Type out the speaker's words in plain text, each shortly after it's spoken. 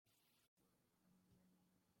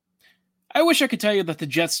I wish I could tell you that the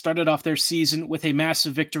Jets started off their season with a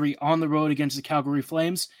massive victory on the road against the Calgary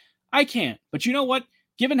Flames. I can't. But you know what?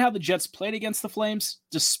 Given how the Jets played against the Flames,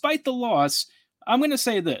 despite the loss, I'm going to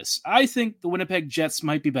say this. I think the Winnipeg Jets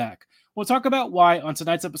might be back. We'll talk about why on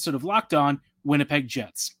tonight's episode of Locked On Winnipeg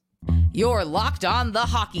Jets. You're Locked On the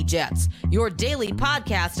Hockey Jets, your daily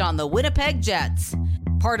podcast on the Winnipeg Jets.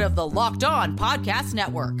 Part of the Locked On Podcast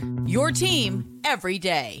Network, your team every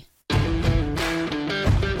day.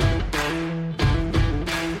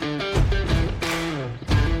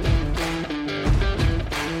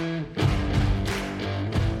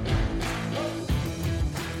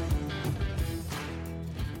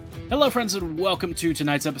 Hello, friends, and welcome to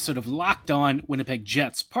tonight's episode of Locked On Winnipeg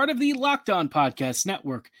Jets, part of the Locked On Podcast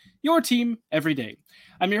Network, your team every day.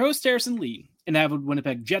 I'm your host, Harrison Lee, an avid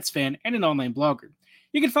Winnipeg Jets fan and an online blogger.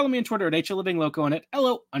 You can follow me on Twitter at HLivingLoco and at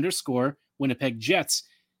LO_Winnipeg Jets.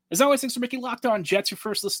 As always, thanks for making Locked On Jets your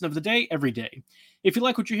first listen of the day every day. If you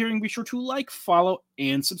like what you're hearing, be sure to like, follow,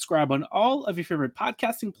 and subscribe on all of your favorite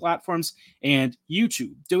podcasting platforms and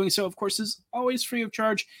YouTube. Doing so, of course, is always free of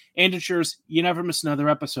charge and ensures you never miss another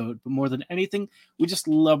episode. But more than anything, we just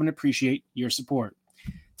love and appreciate your support.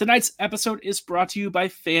 Tonight's episode is brought to you by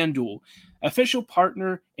FanDuel, official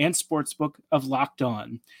partner and sportsbook of Locked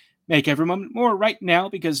On. Make every moment more right now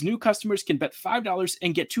because new customers can bet $5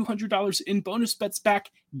 and get $200 in bonus bets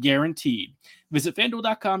back guaranteed. Visit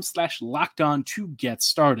FanDuel.com/LockedOn to get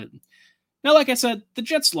started. Now, like I said, the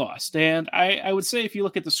Jets lost, and I would say if you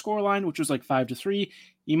look at the scoreline, which was like 5-3,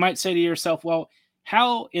 you might say to yourself, well,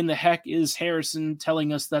 how in the heck is Harrison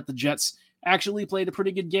telling us that the Jets actually played a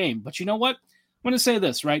pretty good game? But you know what? I'm going to say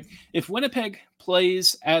this, right? If Winnipeg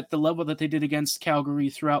plays at the level that they did against Calgary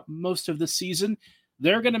throughout most of the season,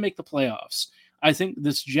 they're going to make the playoffs. I think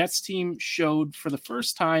this Jets team showed for the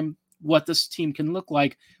first time what this team can look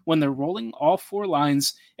like when they're rolling all four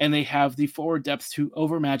lines and they have the forward depth to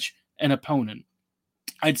overmatch an opponent.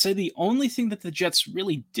 I'd say the only thing that the Jets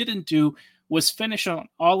really didn't do was finish on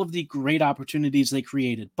all of the great opportunities they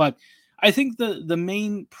created. But I think the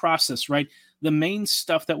main process, right, the main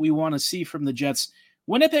stuff that we want to see from the Jets,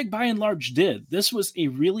 Winnipeg by and large did. This was a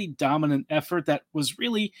really dominant effort that was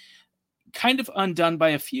really kind of undone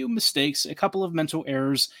by a few mistakes, a couple of mental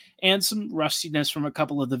errors, and some rustiness from a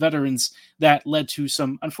couple of the veterans that led to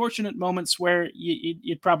some unfortunate moments where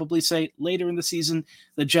you'd probably say later in the season,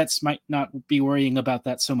 the Jets might not be worrying about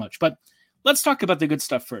that so much. But let's talk about the good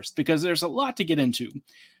stuff first, because there's a lot to get into.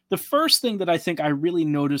 The first thing that I think I really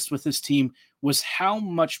noticed with this team was how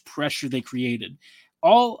much pressure they created.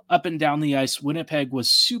 All up and down the ice, Winnipeg was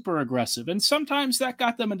super aggressive, and sometimes that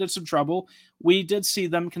got them into some trouble. We did see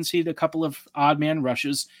them concede a couple of odd man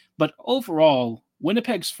rushes, but overall,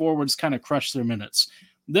 Winnipeg's forwards kind of crushed their minutes.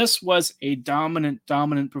 This was a dominant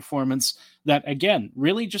performance that, again,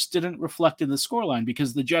 really just didn't reflect in the scoreline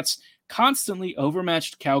because the Jets constantly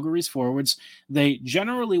overmatched Calgary's forwards. They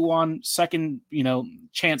generally won second,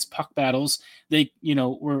 chance puck battles. They,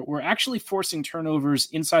 were actually forcing turnovers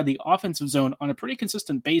inside the offensive zone on a pretty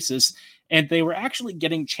consistent basis, and they were actually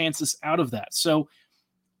getting chances out of that. So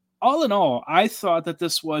all in all, I thought that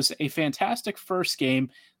this was a fantastic first game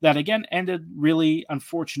that, again, ended really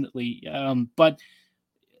unfortunately. But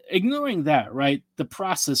ignoring that, right, the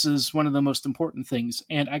process is one of the most important things.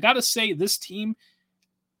 And I got to say, this team,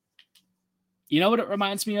 you know what it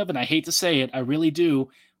reminds me of? And I hate to say it, I really do,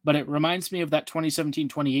 but it reminds me of that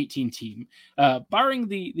 2017-2018 team, barring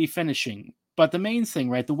the finishing. But the main thing,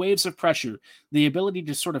 right, the waves of pressure, the ability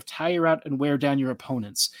to sort of tire out and wear down your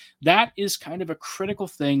opponents, that is kind of a critical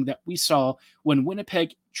thing that we saw when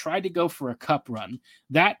Winnipeg tried to go for a cup run.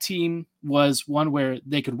 That team was one where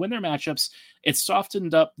they could win their matchups. It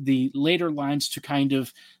softened up the later lines to kind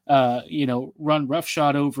of, run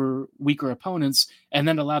roughshod over weaker opponents and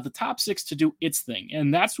then allowed the top six to do its thing.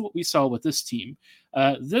 And that's what we saw with this team.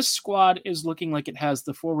 This squad is looking like it has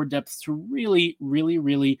the forward depth to really, really,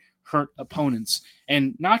 really hurt opponents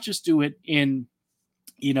and not just do it in,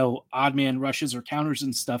 odd man rushes or counters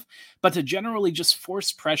and stuff, but to generally just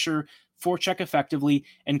force pressure, forecheck effectively,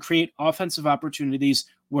 and create offensive opportunities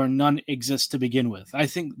where none exist to begin with. I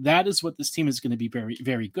think that is what this team is going to be very,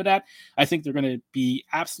 very good at. I think they're going to be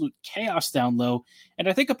absolute chaos down low, and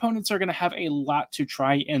I think opponents are going to have a lot to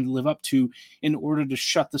try and live up to in order to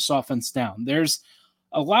shut this offense down. There's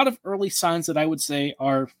a lot of early signs that I would say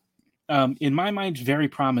are, in my mind, very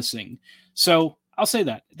promising. So I'll say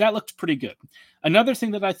that looked pretty good. Another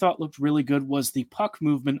thing that I thought looked really good was the puck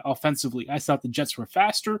movement offensively. I thought the Jets were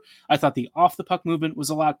faster. I thought the off the puck movement was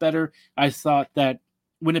a lot better. I thought that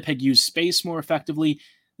Winnipeg used space more effectively.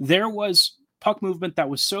 There was puck movement that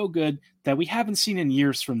was so good that we haven't seen in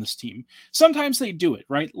years from this team. Sometimes they do it,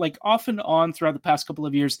 right? Like off and on throughout the past couple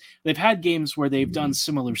of years, they've had games where they've done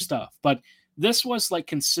similar stuff, but this was like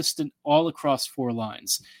consistent all across four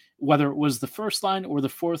lines. Whether it was the first line or the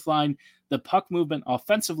fourth line, the puck movement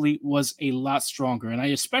offensively was a lot stronger. And I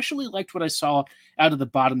especially liked what I saw out of the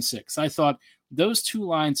bottom six. I thought those two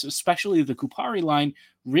lines, especially the Kupari line,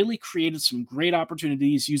 really created some great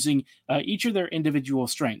opportunities using each of their individual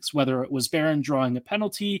strengths, whether it was Barron drawing a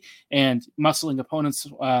penalty and muscling opponents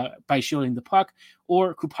by shielding the puck,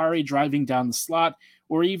 or Kupari driving down the slot,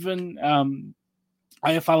 or even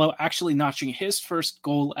Iafallo actually notching his first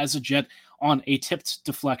goal as a Jet on a tipped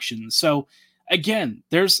deflection. So again,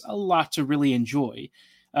 there's a lot to really enjoy.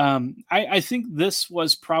 I think this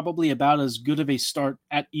was probably about as good of a start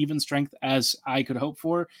at even strength as I could hope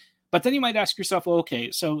for. But then you might ask yourself, well,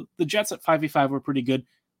 okay, so the Jets at 5v5 were pretty good.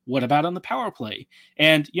 What about on the power play?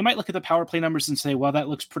 And you might look at the power play numbers and say, well, that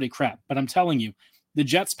looks pretty crap. But I'm telling you, the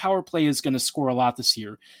Jets power play is going to score a lot this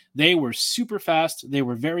year. They were super fast. They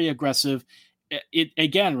were very aggressive. It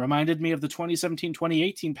again reminded me of the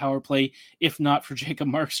 2017-2018 power play, if not for Jacob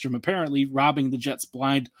Markstrom apparently robbing the Jets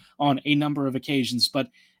blind on a number of occasions. But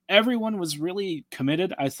everyone was really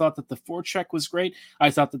committed. I thought that the forecheck was great.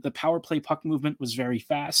 I thought that the power play puck movement was very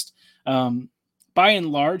fast. By and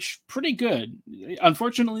large, pretty good.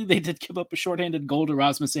 Unfortunately, they did give up a shorthanded goal to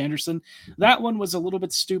Rasmus Andersson. That one was a little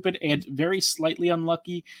bit stupid and very slightly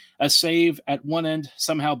unlucky. A save at one end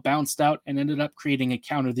somehow bounced out and ended up creating a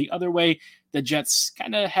counter the other way. The Jets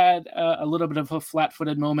kind of had a little bit of a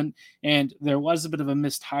flat-footed moment, and there was a bit of a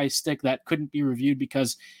missed high stick that couldn't be reviewed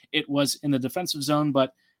because it was in the defensive zone.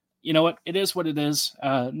 But you know what? It is what it is.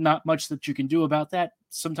 Not much that you can do about that.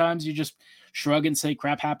 Sometimes you just shrug and say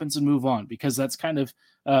crap happens and move on, because that's kind of,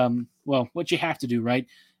 what you have to do, right?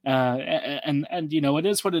 And it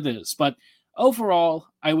is what it is. But overall,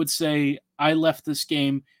 I would say I left this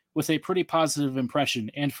game with a pretty positive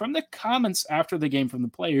impression. And from the comments after the game from the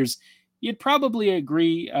players, you'd probably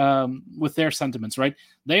agree with their sentiments, right?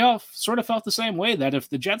 They all sort of felt the same way, that if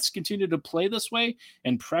the Jets continue to play this way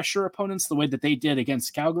and pressure opponents the way that they did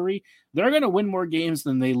against Calgary, they're going to win more games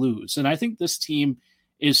than they lose. And I think this team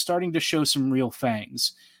is starting to show some real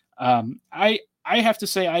fangs. I have to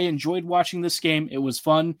say I enjoyed watching this game. It was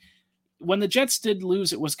fun. When the Jets did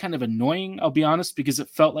lose, it was kind of annoying, I'll be honest, because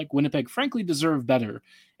it felt like Winnipeg frankly deserved better.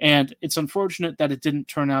 And it's unfortunate that it didn't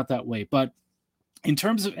turn out that way. But in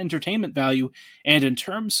terms of entertainment value and in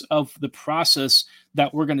terms of the process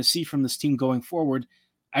that we're going to see from this team going forward,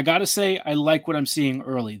 I got to say I like what I'm seeing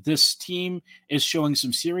early. This team is showing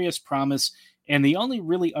some serious promise, and the only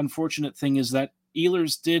really unfortunate thing is that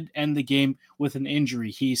Ehlers did end the game with an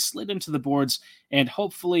injury. He slid into the boards and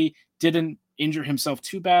hopefully didn't injure himself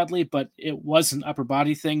too badly, but it was an upper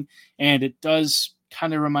body thing, and it does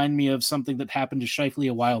kind of remind me of something that happened to Scheifele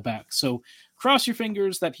a while back. So cross your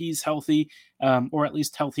fingers that he's healthy, or at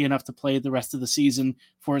least healthy enough to play the rest of the season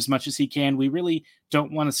for as much as he can. We really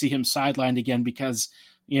don't want to see him sidelined again because,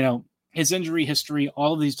 his injury history,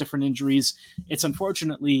 all of these different injuries, it's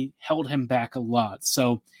unfortunately held him back a lot.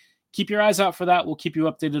 So keep your eyes out for that. We'll keep you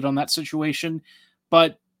updated on that situation.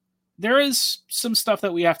 But there is some stuff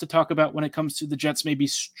that we have to talk about when it comes to the Jets maybe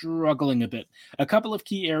struggling a bit. A couple of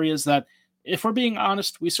key areas that, if we're being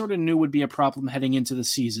honest, we sort of knew would be a problem heading into the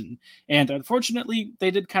season. And unfortunately,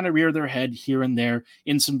 they did kind of rear their head here and there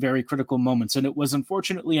in some very critical moments. And it was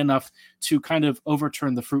unfortunately enough to kind of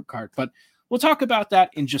overturn the fruit cart. But we'll talk about that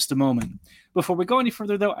in just a moment. Before we go any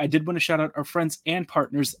further, though, I did want to shout out our friends and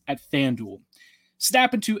partners at FanDuel.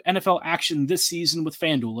 Snap into NFL action this season with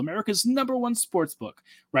FanDuel, America's #1 sportsbook.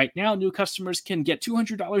 Right now, new customers can get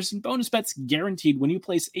 $200 in bonus bets guaranteed when you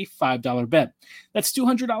place a $5 bet. That's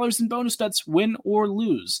 $200 in bonus bets, win or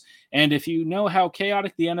lose. And if you know how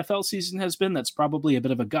chaotic the NFL season has been, that's probably a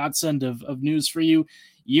bit of a godsend of news for you.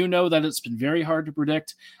 You know that it's been very hard to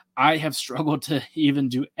predict. I have struggled to even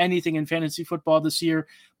do anything in fantasy football this year,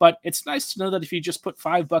 but it's nice to know that if you just put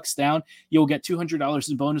 $5 down, you'll get $200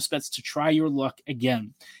 in bonus bets to try your luck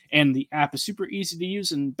again. And the app is super easy to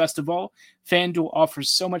use, and best of all, FanDuel offers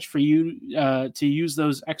so much for you to use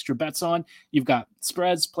those extra bets on. You've got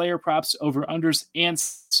spreads, player props, over-unders, and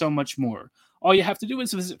so much more. All you have to do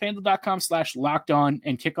is visit FanDuel.com/lockedon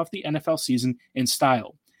and kick off the NFL season in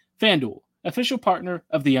style. FanDuel, official partner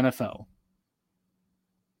of the NFL.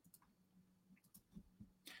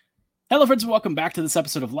 Hello, friends, and welcome back to this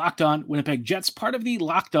episode of Locked On Winnipeg Jets, part of the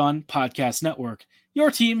Locked On Podcast Network.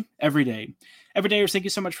 Your team every day. Everydayers, thank you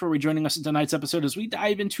so much for rejoining us in tonight's episode as we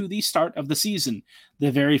dive into the start of the season,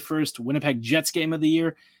 the very first Winnipeg Jets game of the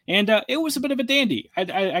year, and it was a bit of a dandy.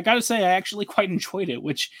 I got to say, I actually quite enjoyed it,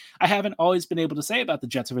 which I haven't always been able to say about the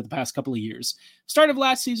Jets over the past couple of years. Start of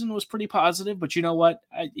last season was pretty positive, but you know what?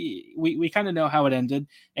 We kind of know how it ended,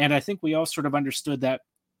 and I think we all sort of understood that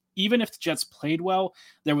even if the Jets played well,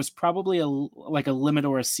 there was probably a limit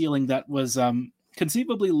or a ceiling that was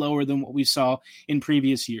conceivably lower than what we saw in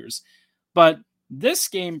previous years. But this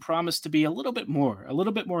game promised to be a little bit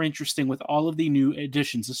more interesting with all of the new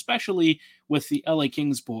additions, especially with the LA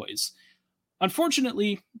Kings boys.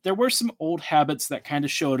 Unfortunately, there were some old habits that kind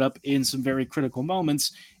of showed up in some very critical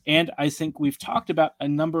moments, and I think we've talked about a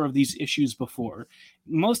number of these issues before.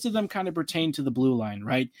 Most of them kind of pertain to the blue line,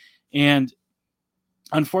 right? And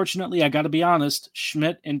unfortunately, I got to be honest,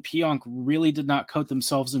 Schmidt and Pionk really did not coat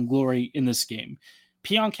themselves in glory in this game.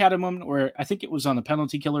 Pionk had a moment where I think it was on a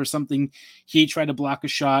penalty kill or something. He tried to block a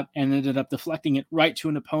shot and ended up deflecting it right to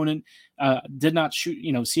an opponent. Did not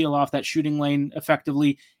seal off that shooting lane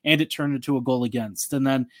effectively, and it turned into a goal against. And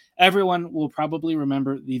then everyone will probably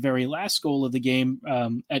remember the very last goal of the game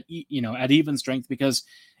at even strength, because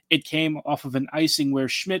it came off of an icing where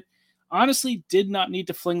Schmidt honestly did not need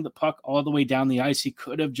to fling the puck all the way down the ice. He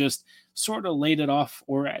could have just sort of laid it off,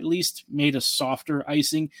 or at least made a softer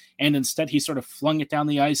icing, and instead he sort of flung it down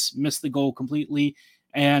the ice, missed the goal completely,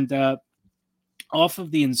 and off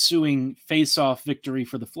of the ensuing face-off victory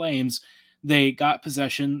for the Flames, they got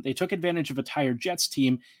possession, they took advantage of a tired Jets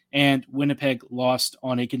team, and Winnipeg lost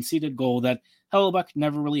on a conceded goal that Hellebuck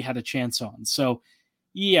never really had a chance on. So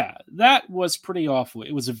yeah, that was pretty awful.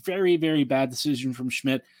 It was a very, very bad decision from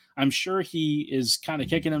Schmidt. I'm sure he is kind of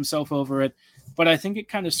kicking himself over it, but I think it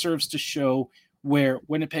kind of serves to show where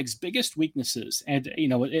Winnipeg's biggest weaknesses. And,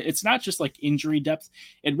 it's not just like injury depth.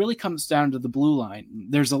 It really comes down to the blue line.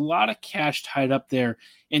 There's a lot of cash tied up there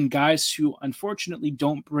in guys who unfortunately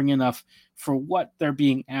don't bring enough for what they're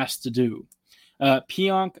being asked to do.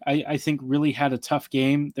 Pionk, I think, really had a tough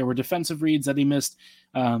game. There were defensive reads that he missed,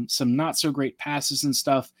 some not so great passes and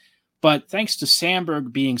stuff. But thanks to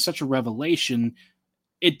Sandberg being such a revelation,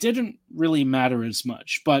 it didn't really matter as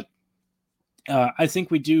much. But I think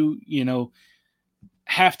we do,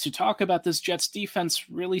 have to talk about this Jets defense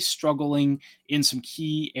really struggling in some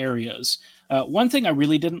key areas. One thing I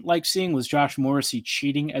really didn't like seeing was Josh Morrissey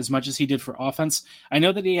cheating as much as he did for offense. I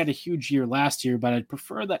know that he had a huge year last year, but I'd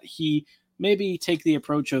prefer that he maybe take the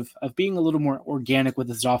approach of being a little more organic with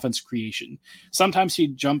his offense creation. Sometimes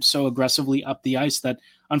he'd jump so aggressively up the ice that,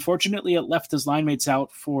 unfortunately, it left his line mates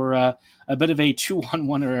out for a bit of a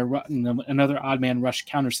 2-on-1 or another odd man rush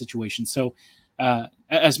counter situation. So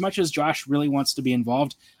as much as Josh really wants to be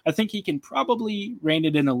involved, I think he can probably rein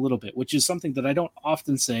it in a little bit, which is something that I don't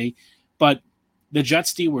often say, but the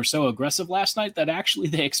Jets D were so aggressive last night that actually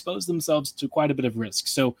they exposed themselves to quite a bit of risk.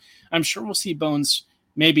 So I'm sure we'll see Bones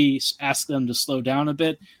maybe ask them to slow down a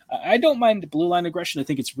bit. I don't mind the blue line aggression. I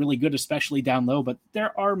think it's really good, especially down low, but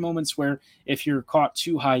there are moments where if you're caught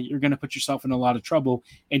too high, you're going to put yourself in a lot of trouble,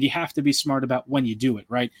 and you have to be smart about when you do it,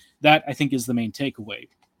 right? That, I think, is the main takeaway.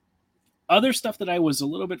 Other stuff that I was a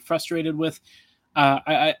little bit frustrated with,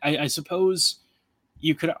 I suppose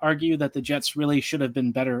you could argue that the Jets really should have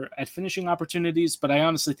been better at finishing opportunities, but I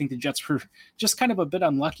honestly think the Jets were just kind of a bit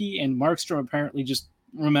unlucky, and Markstrom apparently just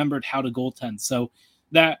remembered how to goaltend. So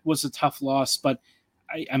that was a tough loss, but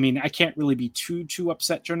I mean, I can't really be too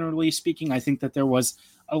upset, generally speaking. I think that there was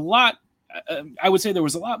a lot, I would say there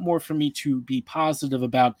was a lot more for me to be positive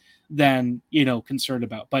about than, concerned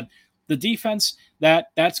about. But the defense,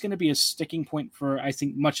 that's going to be a sticking point for, I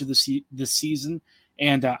think, much of this season.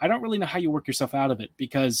 And I don't really know how you work yourself out of it,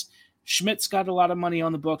 because Schmidt's got a lot of money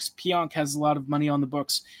on the books. Pionk has a lot of money on the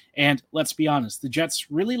books. And let's be honest, the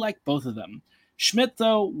Jets really like both of them. Schmidt,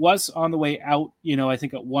 though, was on the way out, I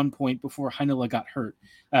think at one point before Heinola got hurt.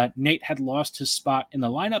 Nate had lost his spot in the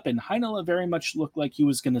lineup, and Heinola very much looked like he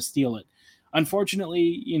was going to steal it.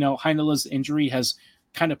 Unfortunately, Heinola's injury has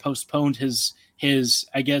kind of postponed his,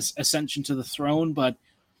 I guess, ascension to the throne, but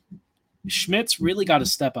Schmidt's really got to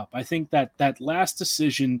step up. I think that last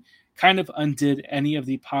decision kind of undid any of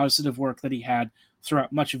the positive work that he had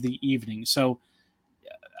throughout much of the evening. So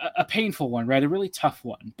a painful one, right? A really tough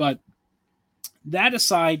one. But that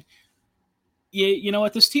aside, you know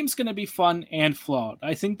what? This team's going to be fun and flawed.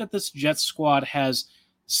 I think that this Jets squad has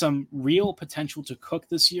some real potential to cook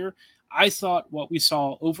this year. I thought what we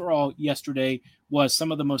saw overall yesterday was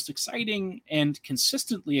some of the most exciting and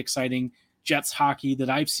consistently exciting Jets hockey that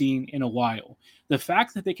I've seen in a while. The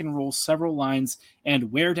fact that they can roll several lines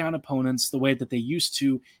and wear down opponents the way that they used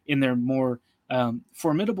to in their more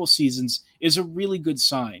formidable seasons is a really good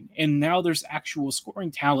sign. And now there's actual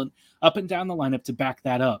scoring talent up and down the lineup to back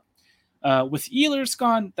that up. With Ehlers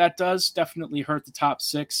gone, that does definitely hurt the top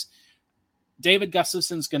six. David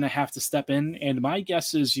Gustafson's going to have to step in, and my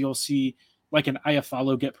guess is you'll see like an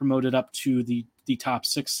Iafallo get promoted up to the top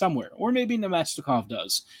six somewhere, or maybe Nemestikov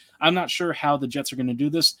does. I'm not sure how the Jets are going to do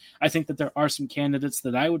this. I think that there are some candidates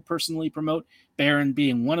that I would personally promote, Barron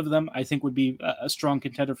being one of them. I think would be a strong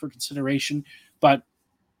contender for consideration, but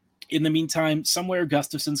in the meantime, somewhere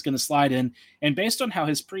Gustafson's going to slide in, and based on how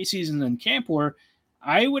his preseason and camp were,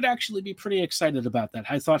 I would actually be pretty excited about that.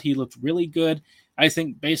 I thought he looked really good. I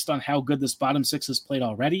think based on how good this bottom six has played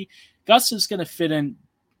already, Gus is going to fit in,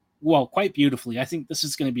 well, quite beautifully. I think this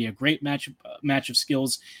is going to be a great match of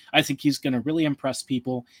skills. I think he's going to really impress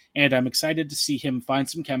people, and I'm excited to see him find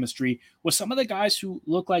some chemistry with some of the guys who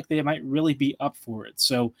look like they might really be up for it.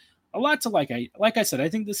 So a lot to like. I said, I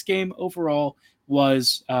think this game overall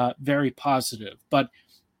was very positive. But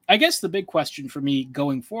I guess the big question for me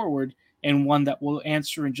going forward, and one that we'll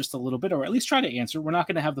answer in just a little bit, or at least try to answer. We're not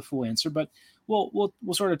going to have the full answer, but we'll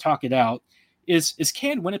sort of talk it out. Is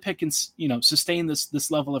can Winnipeg sustain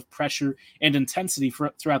this level of pressure and intensity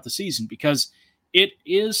throughout the season? Because it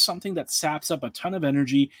is something that saps up a ton of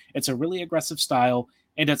energy. It's a really aggressive style,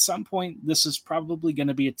 and at some point, this is probably going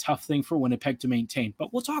to be a tough thing for Winnipeg to maintain.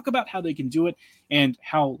 But we'll talk about how they can do it and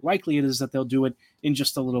how likely it is that they'll do it in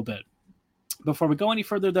just a little bit. Before we go any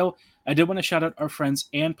further, though, I did want to shout out our friends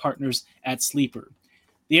and partners at Sleeper.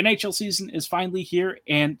 The NHL season is finally here,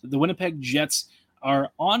 and the Winnipeg Jets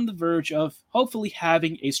are on the verge of hopefully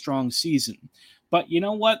having a strong season. But you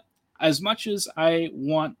know what? As much as I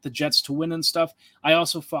want the Jets to win and stuff, I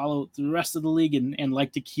also follow the rest of the league and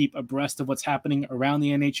like to keep abreast of what's happening around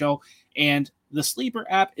the NHL. And the Sleeper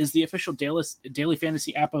app is the official daily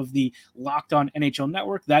fantasy app of the Locked On NHL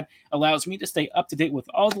Network that allows me to stay up to date with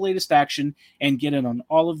all the latest action and get in on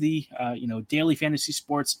all of the daily fantasy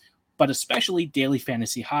sports, but especially daily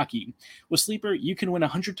fantasy hockey. With Sleeper, you can win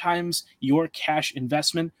 100 times your cash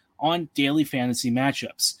investment on daily fantasy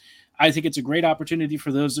matchups. I think it's a great opportunity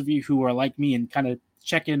for those of you who are like me and kind of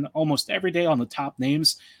check in almost every day on the top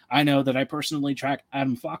names. I know that I personally track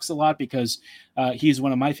Adam Fox a lot because he's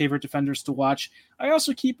one of my favorite defenders to watch. I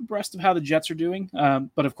also keep abreast of how the Jets are doing,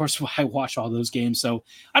 but of course I watch all those games, so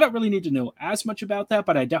I don't really need to know as much about that,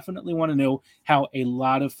 but I definitely want to know how a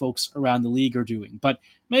lot of folks around the league are doing. But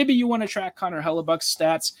maybe you want to track Connor Hellebuck's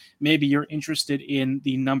stats. Maybe you're interested in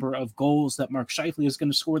the number of goals that Mark Scheifele is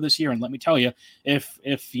going to score this year, and let me tell you,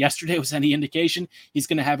 if yesterday was any indication, he's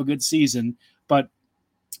going to have a good season. But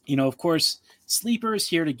of course, Sleeper is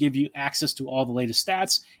here to give you access to all the latest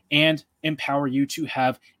stats and empower you to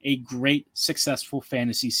have a great, successful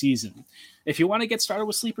fantasy season. If you want to get started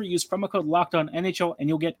with Sleeper, use promo code LOCKEDONNHL and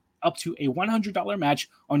you'll get up to a $100 match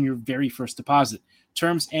on your very first deposit.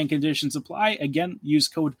 Terms and conditions apply. Again, use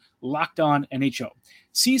code LOCKEDONNHL.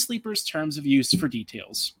 See Sleeper's terms of use for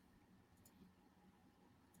details.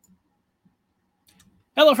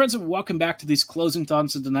 Hello, friends, and welcome back to these closing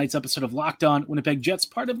thoughts of tonight's episode of Locked On Winnipeg Jets,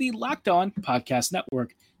 part of the Locked On Podcast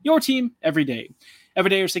Network. Your team every day.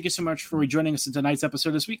 Everydayers, thank you so much for rejoining us in tonight's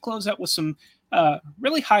episode as we close out with some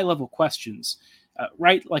really high-level questions.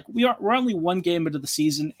 Right? Like we're only one game into the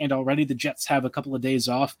season, and already the Jets have a couple of days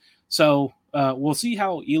off. So we'll see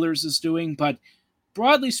how Ehlers is doing. But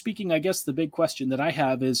broadly speaking, I guess the big question that I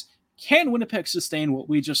have is, can Winnipeg sustain what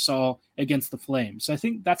we just saw against the Flames? I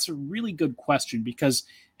think that's a really good question because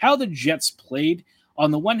how the Jets played, on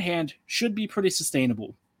the one hand, should be pretty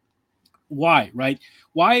sustainable. Why, right?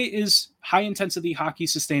 Why is high-intensity hockey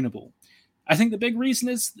sustainable? I think the big reason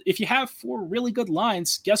is if you have 4 really good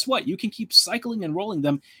lines, guess what? You can keep cycling and rolling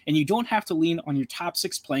them, and you don't have to lean on your top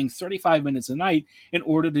 6 playing 35 minutes a night in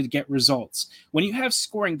order to get results. When you have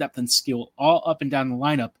scoring depth and skill all up and down the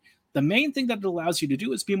lineup, the main thing that it allows you to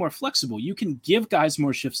do is be more flexible. You can give guys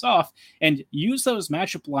more shifts off and use those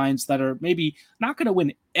matchup lines that are maybe not going to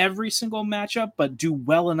win every single matchup, but do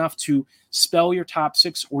well enough to spell your top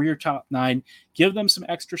 6 or your top 9, give them some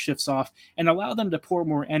extra shifts off, and allow them to pour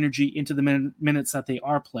more energy into the minutes that they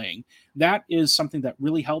are playing. That is something that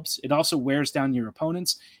really helps. It also wears down your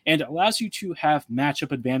opponents and allows you to have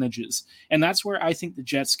matchup advantages. And that's where I think the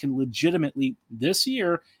Jets can legitimately, this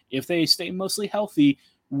year, if they stay mostly healthy,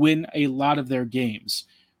 win a lot of their games.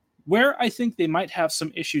 Where I think they might have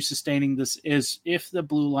some issues sustaining this is if the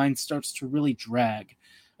blue line starts to really drag.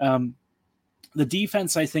 The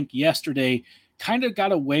defense, I think, yesterday kind of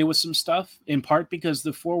got away with some stuff, in part because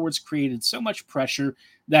the forwards created so much pressure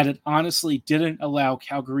that it honestly didn't allow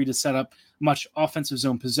Calgary to set up much offensive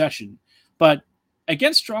zone possession. But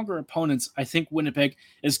against stronger opponents, I think Winnipeg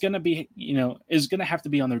is going to be, is going to have to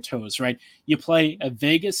be on their toes, right? You play at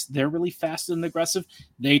Vegas, they're really fast and aggressive.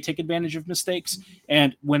 They take advantage of mistakes.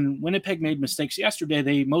 And when Winnipeg made mistakes yesterday,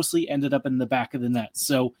 they mostly ended up in the back of the net.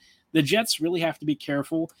 So the Jets really have to be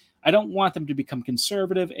careful. I don't want them to become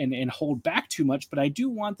conservative and hold back too much, but I do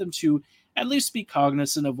want them to at least be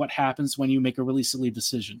cognizant of what happens when you make a really silly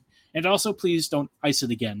decision. And also, please don't ice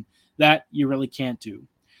it again. That you really can't do.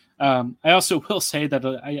 I also will say that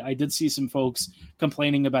I did see some folks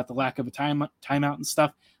complaining about the lack of a timeout and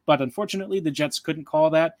stuff, but unfortunately the Jets couldn't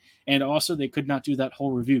call that, and also they could not do that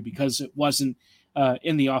whole review because it wasn't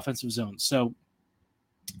in the offensive zone. So,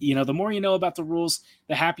 the more you know about the rules,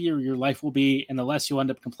 the happier your life will be, and the less you'll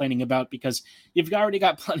end up complaining about, because you've already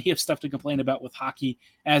got plenty of stuff to complain about with hockey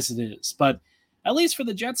as it is. But at least for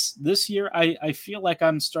the Jets this year, I feel like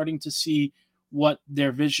I'm starting to see what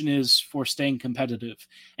their vision is for staying competitive.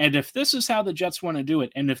 And if this is how the Jets want to do it,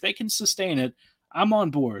 and if they can sustain it, I'm on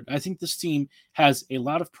board. I think this team has a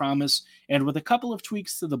lot of promise, and with a couple of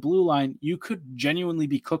tweaks to the blue line, you could genuinely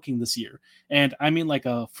be cooking this year. And I mean like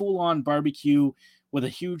a full-on barbecue with a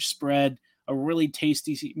huge spread, a really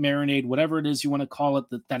tasty marinade, whatever it is you want to call it,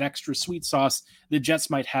 that extra sweet sauce the Jets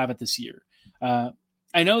might have it this year.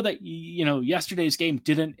 I know that, yesterday's game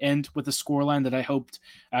didn't end with the scoreline that I hoped,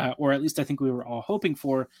 or at least I think we were all hoping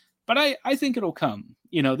for, but I think it'll come.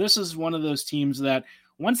 This is one of those teams that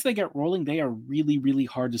once they get rolling, they are really, really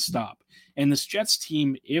hard to stop. And this Jets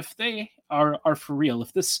team, if they are for real,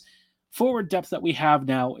 if this forward depth that we have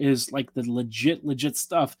now is like the legit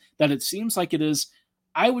stuff that it seems like it is,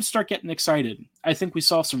 I would start getting excited. I think we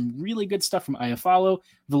saw some really good stuff from Iafallo,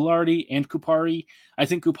 Vilardi, and Kupari. I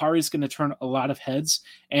think Kupari is going to turn a lot of heads,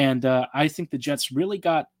 and I think the Jets really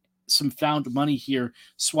got some found money here,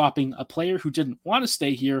 swapping a player who didn't want to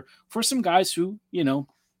stay here for some guys who,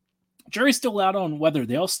 jury's still out on whether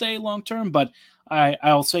they'll stay long-term, but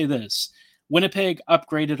I'll say this. Winnipeg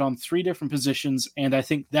upgraded on 3 different positions, and I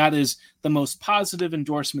think that is the most positive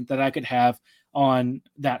endorsement that I could have on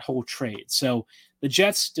that whole trade. So the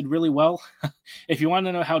Jets did really well. If you want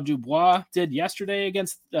to know how Dubois did yesterday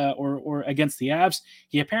against or against the Avs,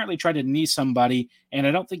 he apparently tried to knee somebody, and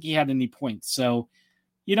I don't think he had any points. So,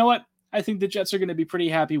 you know what? I think the Jets are going to be pretty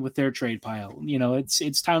happy with their trade pile.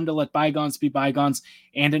 It's time to let bygones be bygones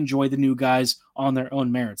and enjoy the new guys on their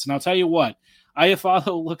own merits. And I'll tell you what,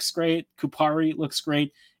 Iafallo looks great, Kupari looks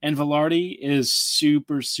great, and Vilardi is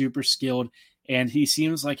super, super skilled, and he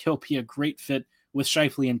seems like he'll be a great fit with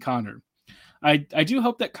Scheifele and Connor. I do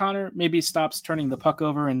hope that Connor maybe stops turning the puck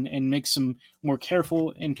over and makes some more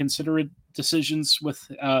careful and considerate decisions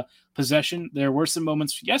with possession. There were some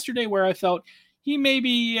moments yesterday where I felt he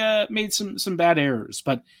maybe made some bad errors,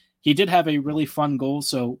 but he did have a really fun goal,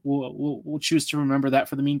 so we'll choose to remember that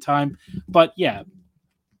for the meantime. But yeah,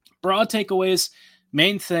 broad takeaways,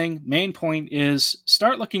 main point is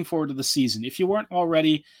start looking forward to the season. If you weren't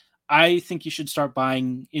already, I think you should start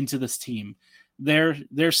buying into this team.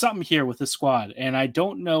 There's something here with the squad, and I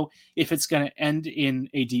don't know if it's going to end in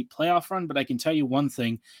a deep playoff run, but I can tell you one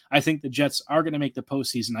thing. I think the Jets are going to make the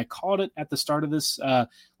postseason. I called it at the start of this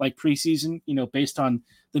preseason, based on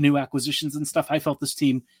the new acquisitions and stuff. I felt this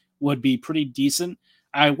team would be pretty decent.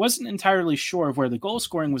 I wasn't entirely sure of where the goal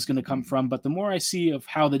scoring was going to come from, but the more I see of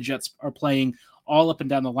how the Jets are playing all up and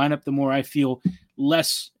down the lineup, the more I feel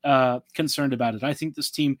less concerned about it. I think this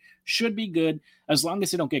team should be good as long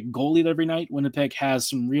as they don't get goalied every night. Winnipeg has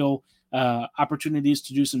some real opportunities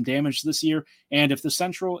to do some damage this year, and if the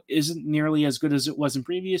Central isn't nearly as good as it was in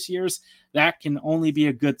previous years, that can only be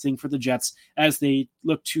a good thing for the Jets as they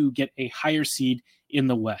look to get a higher seed in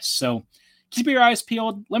the West. So keep your eyes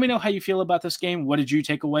peeled. Let me know how you feel about this game. What did you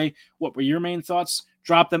take away? What were your main thoughts?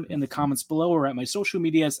 Drop them in the comments below or at my social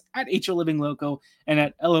medias at HLivingLoco and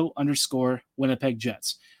at LO_Winnipeg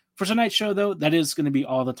Jets. For tonight's show, though, that is going to be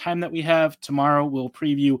all the time that we have. Tomorrow, we'll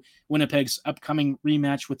preview Winnipeg's upcoming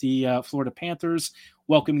rematch with the Florida Panthers,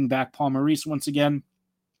 welcoming back Paul Maurice once again.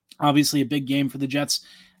 Obviously, a big game for the Jets.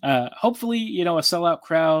 Hopefully, a sellout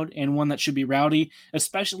crowd and one that should be rowdy,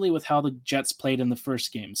 especially with how the Jets played in the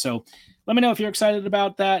first game. So let me know if you're excited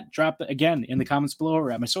about that. Drop it again in the comments below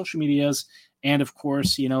or at my social medias. And of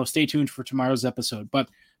course, stay tuned for tomorrow's episode. But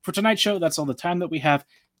for tonight's show, that's all the time that we have.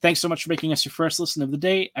 Thanks so much for making us your first listen of the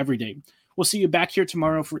day, every day. We'll see you back here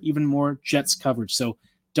tomorrow for even more Jets coverage. So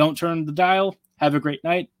don't turn the dial. Have a great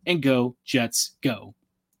night and go Jets go.